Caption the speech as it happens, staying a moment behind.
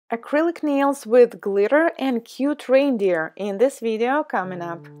Acrylic nails with glitter and cute reindeer in this video coming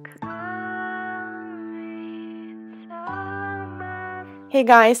up. Hey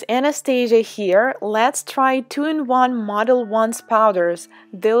guys, Anastasia here. Let's try 2-in-1 Modelones powders.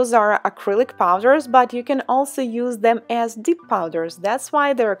 Those are acrylic powders, but you can also use them as dip powders. That's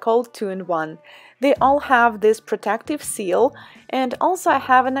why they're called 2-in-1. They all have this protective seal, and also I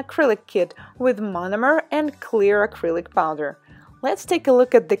have an acrylic kit with monomer and clear acrylic powder. Let's take a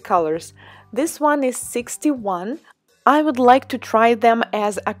look at the colors. This one is 61. I would like to try them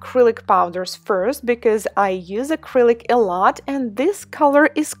as acrylic powders first because I use acrylic a lot and this color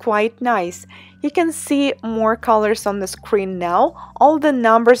is quite nice. You can see more colors on the screen now. All the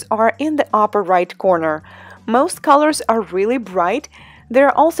numbers are in the upper right corner. Most colors are really bright. There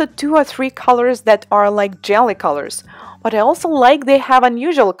are also 2 or 3 colors that are like jelly colors. But I also like they have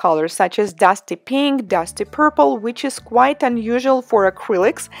unusual colors such as dusty pink, dusty purple, which is quite unusual for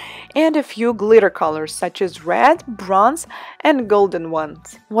acrylics, and a few glitter colors such as red, bronze, and golden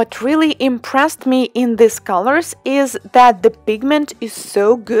ones. What really impressed me in these colors is that the pigment is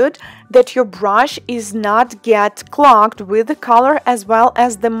so good that your brush is not get clogged with the color, as well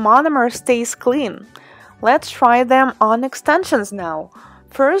as the monomer stays clean. Let's try them on extensions now.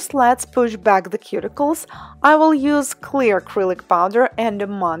 First, let's push back the cuticles. I will use clear acrylic powder and a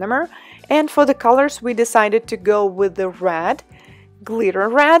monomer, and for the colors we decided to go with the red, glitter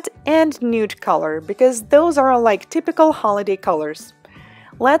red, and nude color because those are like typical holiday colors.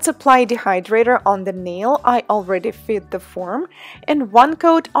 Let's apply dehydrator on the nail. I already fit the form, and 1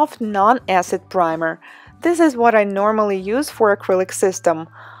 coat of non-acid primer. This is what I normally use for acrylic system.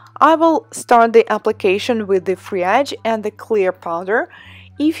 I will start the application with the free edge and the clear powder.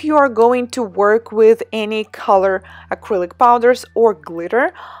 If you are going to work with any color acrylic powders or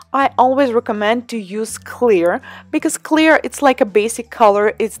glitter, I always recommend to use clear because clear it's like a basic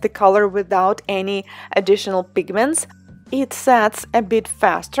color, it's the color without any additional pigments. It sets a bit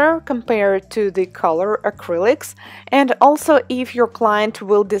faster compared to the color acrylics, and also if your client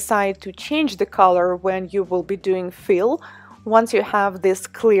will decide to change the color when you will be doing fill, once you have this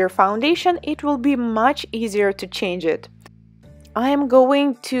clear foundation, it will be much easier to change it. I am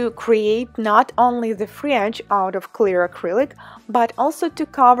going to create not only the free edge out of clear acrylic, but also to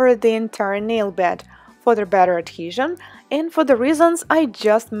cover the entire nail bed for the better adhesion and for the reasons I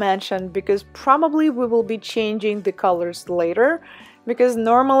just mentioned, because probably we will be changing the colors later, because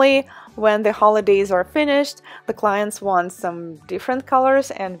normally when the holidays are finished, the clients want some different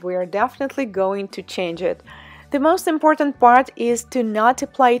colors and we are definitely going to change it. The most important part is to not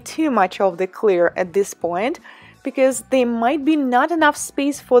apply too much of the clear at this point, because there might be not enough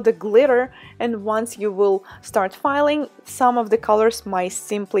space for the glitter, and once you will start filing, some of the colors might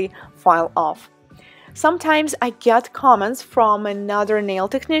simply file off. Sometimes I get comments from another nail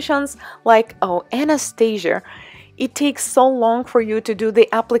technicians like, "Oh, Anastasia, it takes so long for you to do the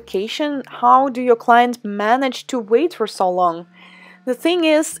application. How do your clients manage to wait for so long?" The thing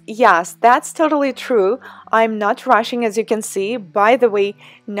is, yes, that's totally true. I'm not rushing, as you can see. By the way,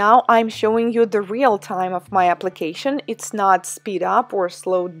 now I'm showing you the real time of my application. It's not speed up or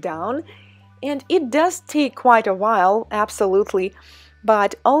slowed down. And it does take quite a while, absolutely.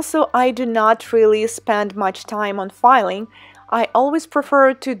 But also, I do not really spend much time on filing. I always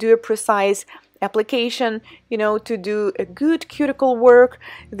prefer to do a precise application, to do a good cuticle work,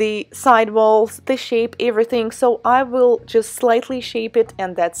 the side walls, the shape, everything. So I will just slightly shape it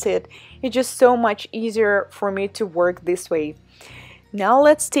and that's it. It's just so much easier for me to work this way. Now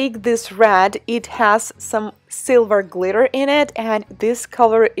let's take this red. It has some silver glitter in it and this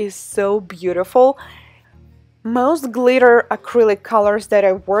color is so beautiful. Most glitter acrylic colors that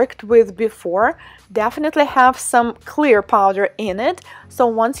I worked with before definitely have some clear powder in it, so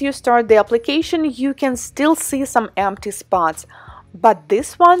once you start the application you can still see some empty spots. But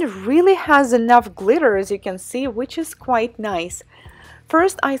this one really has enough glitter, as you can see, which is quite nice.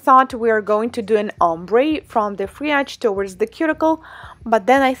 First I thought we are going to do an ombre from the free edge towards the cuticle, but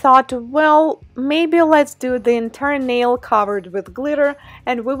then I thought, well, maybe let's do the entire nail covered with glitter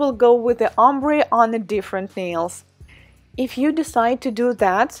and we will go with the ombre on the different nails. If you decide to do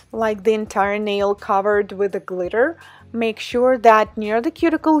that, like the entire nail covered with the glitter, make sure that near the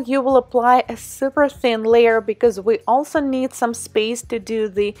cuticle you will apply a super thin layer because we also need some space to do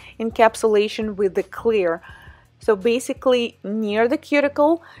the encapsulation with the clear. So basically near the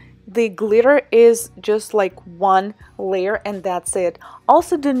cuticle, the glitter is just like one layer and that's it.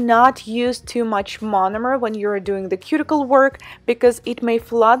 Also, do not use too much monomer when you're doing the cuticle work because it may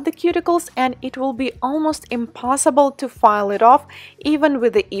flood the cuticles and it will be almost impossible to file it off even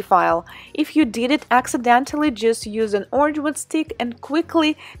with the e-file. If you did it accidentally, just use an orange wood stick and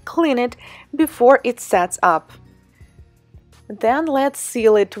quickly clean it before it sets up. Then let's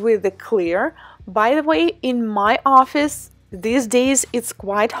seal it with the clear. By the way, in my office these days it's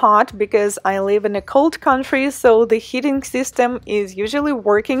quite hot because I live in a cold country, so the heating system is usually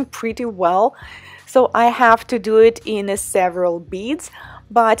working pretty well. So I have to do it in several beads.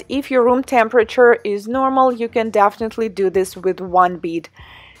 But if your room temperature is normal, you can definitely do this with one bead.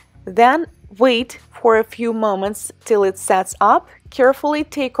 Then wait for a few moments till it sets up. Carefully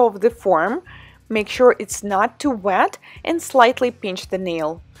take off the form. Make sure it's not too wet and slightly pinch the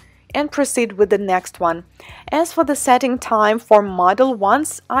nail. And proceed with the next one. As for the setting time for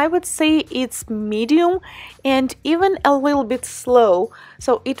Modelones, I would say it's medium and even a little bit slow,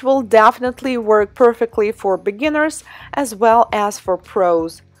 so it will definitely work perfectly for beginners as well as for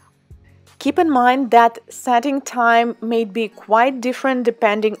pros. Keep in mind that setting time may be quite different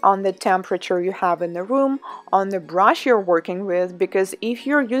depending on the temperature you have in the room, on the brush you're working with, because if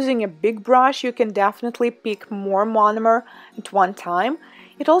you're using a big brush, you can definitely pick more monomer at one time.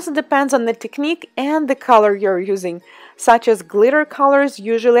 It also depends on the technique and the color you're using, such as glitter colors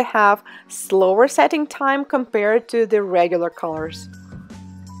usually have slower setting time compared to the regular colors.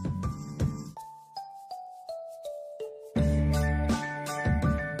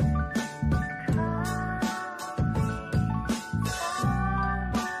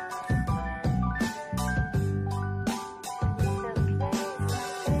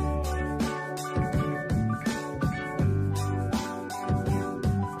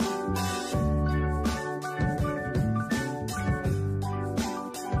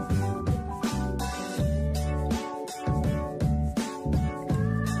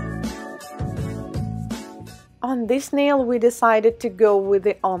 On this nail we decided to go with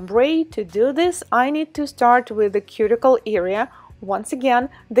the ombre. To do this, I need to start with the cuticle area. Once again,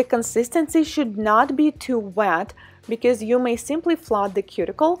 the consistency should not be too wet because you may simply flood the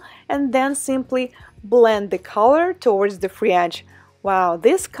cuticle and then simply blend the color towards the free edge. Wow,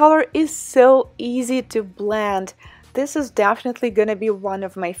 this color is so easy to blend. This is definitely gonna be one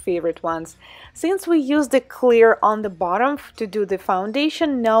of my favorite ones. Since we used the clear on the bottom to do the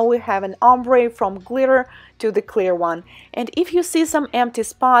foundation, now we have an ombre from glitter to the clear one. And if you see some empty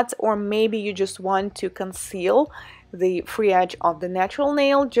spots, or maybe you just want to conceal the free edge of the natural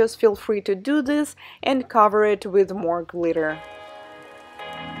nail, just feel free to do this and cover it with more glitter.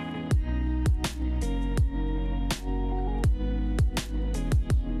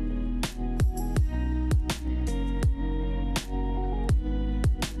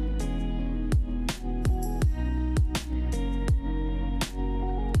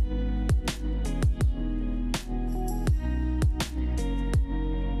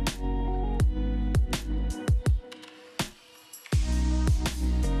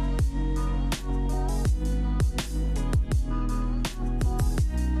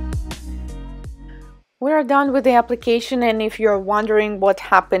 We're done with the application, and if you're wondering what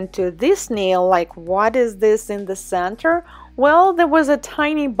happened to this nail, like what is this in the center? Well, there was a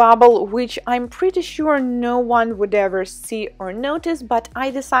tiny bubble which I'm pretty sure no one would ever see or notice, but I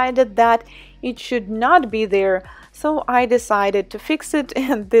decided that it should not be there, so I decided to fix it,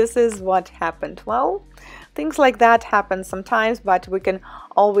 and this is what happened. Well, things like that happen sometimes, but we can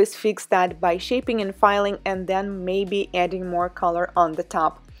always fix that by shaping and filing and then maybe adding more color on the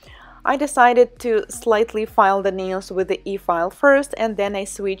top. I decided to slightly file the nails with the e-file first, and then I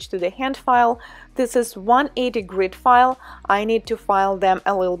switched to the hand file. This is 180 grit file. I need to file them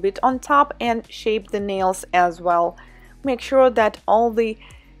a little bit on top and shape the nails as well. Make sure that all the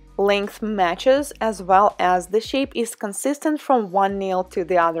length matches as well as the shape is consistent from one nail to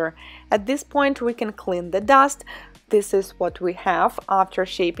the other. At this point we can clean the dust. This is what we have after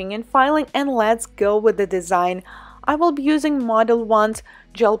shaping and filing, and let's go with the design. I will be using Modelones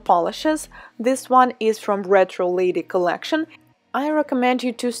gel polishes. This one is from Retro Lady collection. I recommend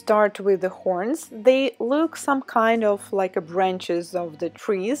you to start with the horns. They look some kind of like a branches of the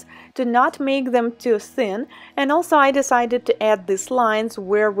trees. Do not make them too thin. And also I decided to add these lines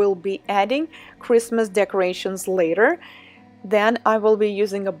where we'll be adding Christmas decorations later. Then I will be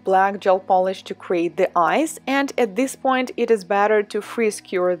using a black gel polish to create the eyes, and at this point it is better to freeze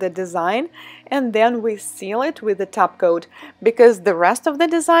cure the design and then we seal it with the top coat, because the rest of the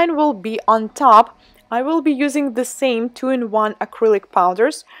design will be on top. I will be using the same 2-in-1 acrylic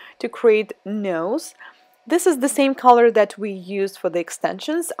powders to create nose. This is the same color that we used for the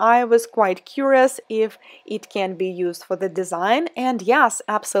extensions. I was quite curious if it can be used for the design, and yes,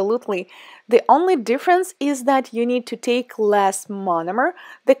 absolutely. The only difference is that you need to take less monomer.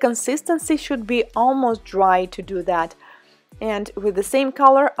 The consistency should be almost dry to do that. And with the same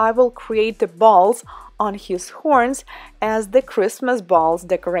color, I will create the balls on his horns as the Christmas balls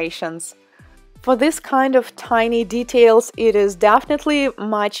decorations. For this kind of tiny details, it is definitely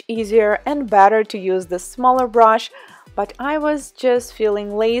much easier and better to use the smaller brush, but I was just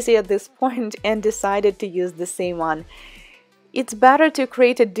feeling lazy at this point and decided to use the same one. It's better to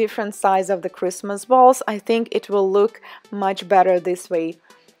create a different size of the Christmas balls. I think it will look much better this way.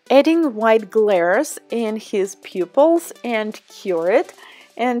 Adding white glares in his pupils and cure it.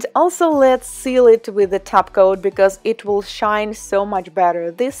 And also let's seal it with the top coat because it will shine so much better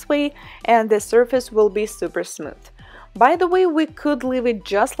this way and the surface will be super smooth. By the way, we could leave it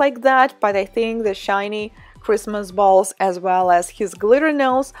just like that, but I think the shiny Christmas balls as well as his glitter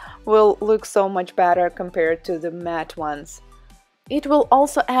nose will look so much better compared to the matte ones. It will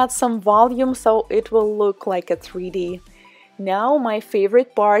also add some volume so it will look like a 3D. Now my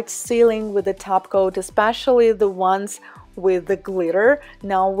favorite part, sealing with the top coat, especially the ones with the glitter.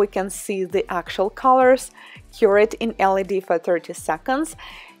 Now we can see the actual colors. Cure it in LED for 30 seconds.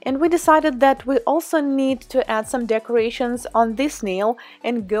 And we decided that we also need to add some decorations on this nail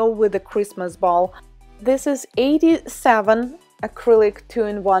and go with the Christmas ball. This is 87 acrylic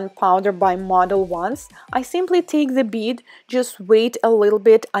 2-in-1 powder by Modelones. I simply take the bead, just wait a little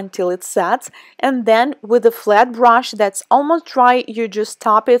bit until it sets, and then with a flat brush that's almost dry, you just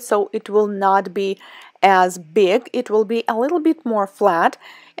top it so it will not be as big, it will be a little bit more flat,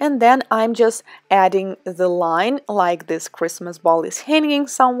 and then I'm just adding the line like this Christmas ball is hanging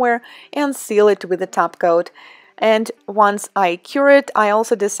somewhere and seal it with the top coat. And once I cure it, I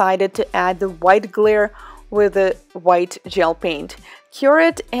also decided to add the white glare with the white gel paint. Cure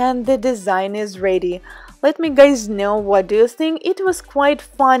it and the design is ready. Let me guys know what do you think. It was quite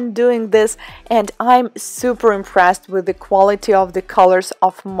fun doing this and I'm super impressed with the quality of the colors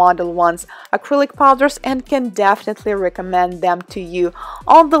of Modelones acrylic powders and can definitely recommend them to you.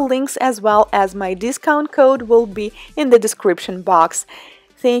 All the links as well as my discount code will be in the description box.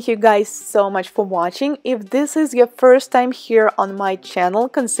 Thank you guys so much for watching. If this is your first time here on my channel,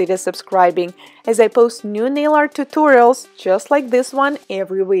 consider subscribing as I post new nail art tutorials just like this one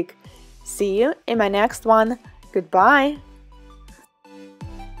every week. See you in my next one. Goodbye!